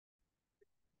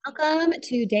Welcome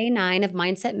to day 9 of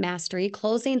Mindset Mastery,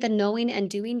 closing the knowing and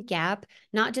doing gap,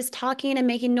 not just talking and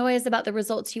making noise about the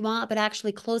results you want, but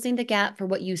actually closing the gap for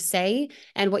what you say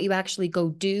and what you actually go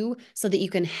do so that you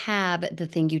can have the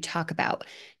thing you talk about.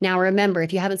 Now, remember,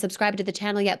 if you haven't subscribed to the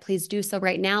channel yet, please do so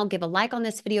right now. Give a like on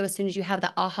this video as soon as you have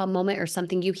that aha moment or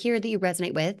something you hear that you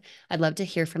resonate with. I'd love to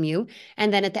hear from you.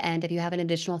 And then at the end, if you have an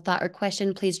additional thought or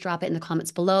question, please drop it in the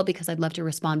comments below because I'd love to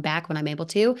respond back when I'm able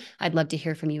to. I'd love to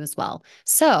hear from you as well.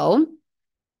 So,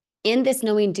 in this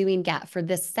knowing doing gap for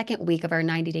this second week of our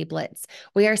 90-day blitz,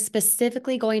 we are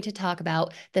specifically going to talk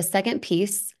about the second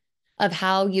piece of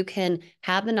how you can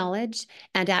have the knowledge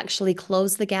and actually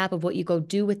close the gap of what you go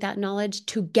do with that knowledge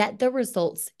to get the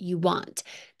results you want.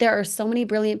 There are so many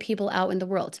brilliant people out in the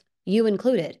world, you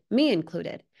included, me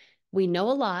included. We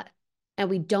know a lot and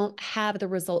we don't have the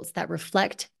results that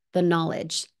reflect the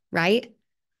knowledge, right?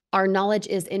 Our knowledge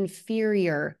is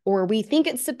inferior, or we think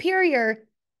it's superior,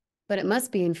 but it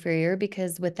must be inferior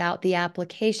because without the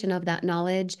application of that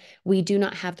knowledge, we do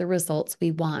not have the results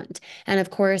we want. And of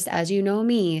course, as you know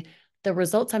me, the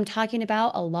results I'm talking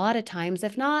about a lot of times,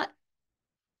 if not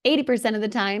 80% of the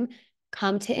time,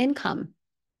 come to income.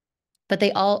 But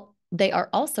they are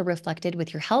also reflected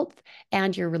with your health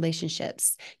and your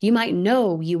relationships. You might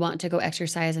know you want to go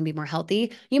exercise and be more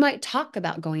healthy. You might talk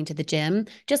about going to the gym,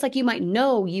 just like you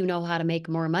know how to make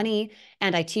more money.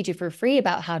 And I teach you for free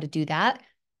about how to do that,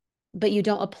 but you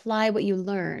don't apply what you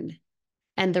learn.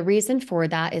 And the reason for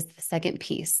that is the second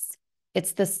piece.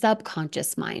 It's the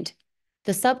subconscious mind.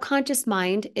 The subconscious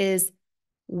mind is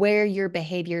where your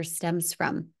behavior stems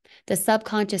from. The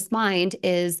subconscious mind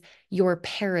is your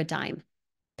paradigm.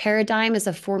 Paradigm is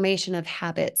a formation of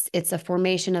habits. It's a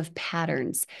formation of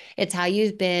patterns. It's how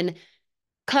you've been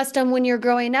custom when you're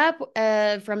growing up.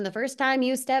 From the first time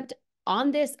you stepped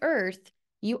on this earth,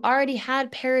 you already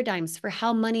had paradigms for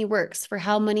how money works, for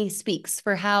how money speaks,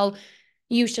 for how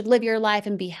you should live your life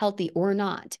and be healthy or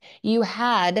not. You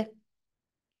had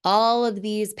all of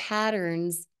these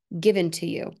patterns given to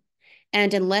you.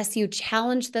 And unless you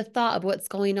challenge the thought of what's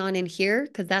going on in here,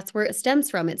 because that's where it stems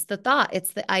from, it's the thought,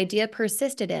 it's the idea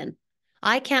persisted in.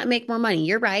 I can't make more money.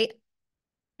 You're right.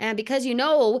 And because you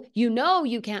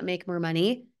can't make more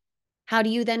money, how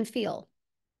do you then feel?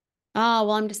 Oh,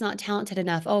 well, I'm just not talented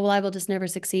enough. Oh, well, I will just never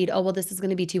succeed. Oh, well, this is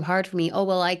going to be too hard for me. Oh,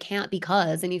 well, I can't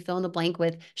because, and you fill in the blank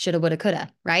with shoulda, woulda, coulda,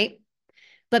 right?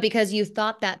 But because you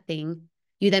thought that thing,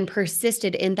 you then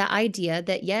persisted in the idea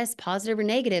that yes, positive or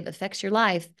negative affects your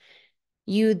life.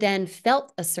 You then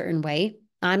felt a certain way.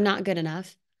 I'm not good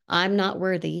enough. I'm not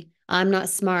worthy. I'm not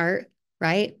smart,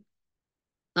 right?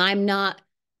 I'm not,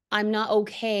 I'm not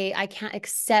okay. I can't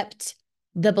accept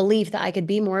the belief that I could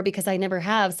be more because I never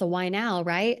have. So why now,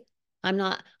 right? I'm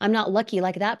not lucky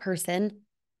like that person.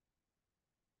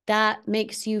 That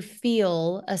makes you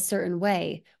feel a certain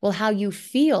way. Well, how you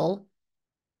feel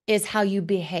is how you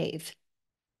behave.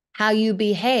 How you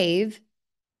behave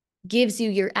gives you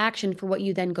your action for what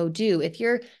you then go do. If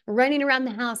you're running around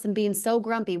the house and being so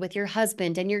grumpy with your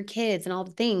husband and your kids and all the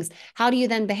things, how do you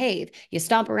then behave? You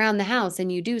stomp around the house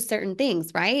and you do certain things,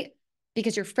 right?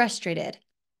 Because you're frustrated.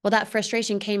 Well, that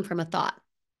frustration came from a thought,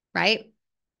 right?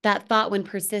 That thought, when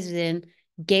persisted in,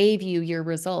 gave you your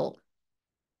result.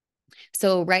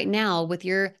 So, right now, with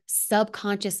your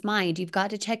subconscious mind, you've got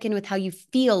to check in with how you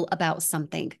feel about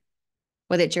something,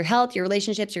 whether it's your health, your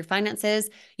relationships, your finances.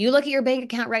 You look at your bank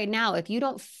account right now. If you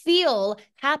don't feel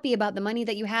happy about the money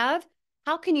that you have,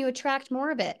 how can you attract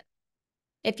more of it?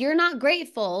 If you're not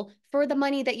grateful for the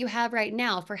money that you have right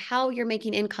now, for how you're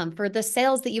making income, for the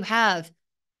sales that you have,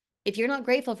 if you're not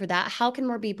grateful for that, how can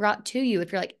more be brought to you?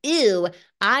 If you're like, ew,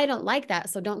 I don't like that,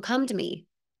 so don't come to me,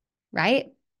 right?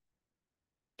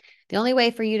 The only way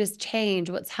for you to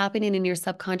change what's happening in your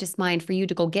subconscious mind, for you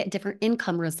to go get different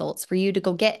income results, for you to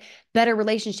go get better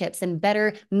relationships and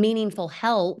better meaningful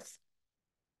health,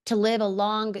 to live a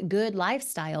long, good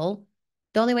lifestyle,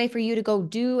 the only way for you to go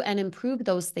do and improve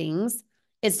those things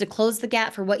is to close the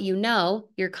gap for what you know,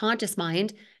 your conscious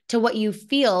mind, to what you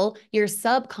feel, your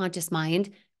subconscious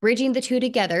mind, bridging the two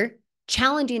together,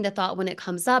 challenging the thought when it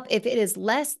comes up if it is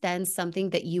less than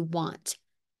something that you want.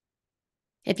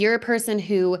 If you're a person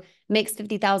who makes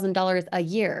 $50,000 a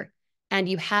year and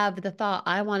you have the thought,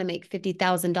 I want to make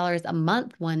 $50,000 a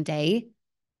month one day,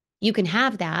 you can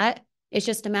have that. It's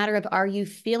just a matter of, are you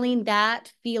feeling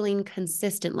that feeling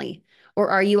consistently?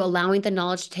 Or are you allowing the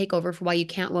knowledge to take over for why you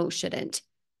can't, won't, shouldn't?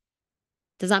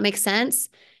 Does that make sense?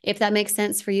 If that makes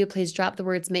sense for you, please drop the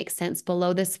words make sense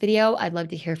below this video. I'd love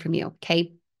to hear from you.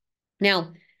 Okay.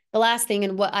 Now, the last thing,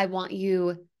 and what I want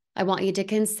you to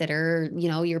consider,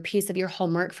 your piece of your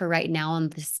homework for right now on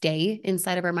this day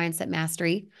inside of our mindset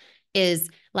mastery is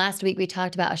last week we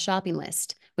talked about a shopping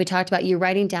list. We talked about you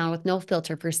writing down with no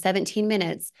filter for 17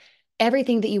 minutes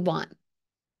everything that you want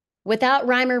without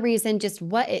rhyme or reason, just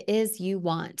what it is you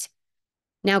want.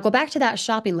 Now go back to that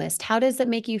shopping list. How does it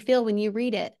make you feel when you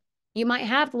read it? You might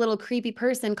have the little creepy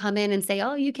person come in and say,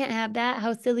 "Oh, you can't have that.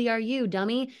 How silly are you,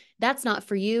 dummy? That's not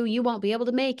for you. You won't be able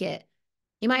to make it."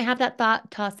 You might have that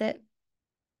thought, toss it,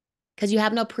 because you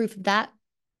have no proof of that.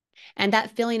 And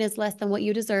that feeling is less than what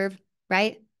you deserve,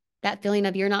 right? That feeling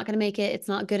of you're not going to make it, it's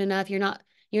not good enough, you're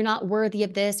not worthy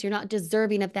of this, you're not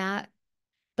deserving of that.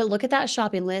 But look at that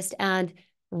shopping list and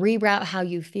reroute how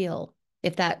you feel.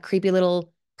 If that creepy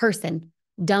little person,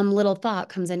 dumb little thought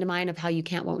comes into mind of how you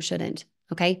can't, won't, shouldn't,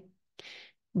 okay?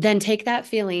 Then take that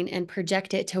feeling and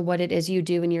project it to what it is you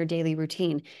do in your daily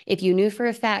routine. If you knew for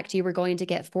a fact you were going to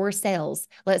get 4 sales,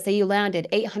 let's say you landed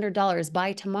 $800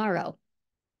 by tomorrow,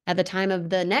 at the time of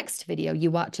the next video you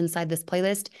watch inside this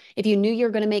playlist, if you knew you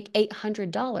were going to make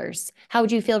 $800, how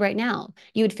would you feel right now?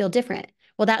 You would feel different.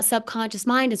 Well, that subconscious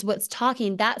mind is what's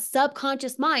talking. That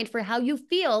subconscious mind for how you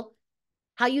feel,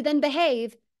 how you then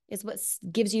behave, is what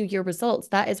gives you your results.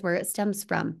 That is where it stems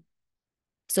from.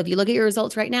 So if you look at your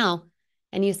results right now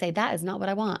and you say, that is not what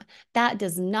I want, that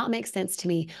does not make sense to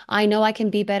me, I know I can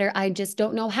be better, I just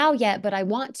don't know how yet, but I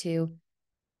want to.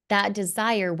 That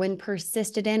desire, when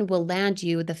persisted in, will land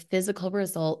you the physical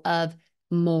result of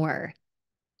more.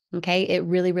 Okay. It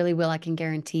really, really will. I can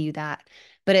guarantee you that.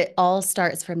 But it all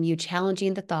starts from you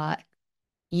challenging the thought,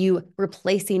 you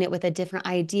replacing it with a different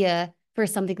idea for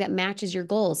something that matches your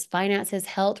goals, finances,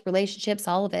 health, relationships,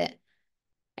 all of it.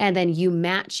 And then you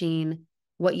matching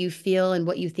what you feel and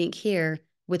what you think here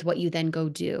with what you then go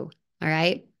do. All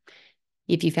right.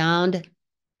 If you found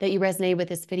that you resonated with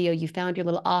this video, you found your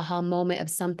little aha moment of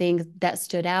something that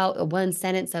stood out, a one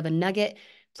sentence of a nugget,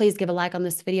 please give a like on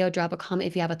this video, drop a comment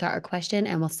if you have a thought or question,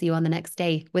 and we'll see you on the next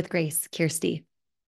day with Grace, Kirsty.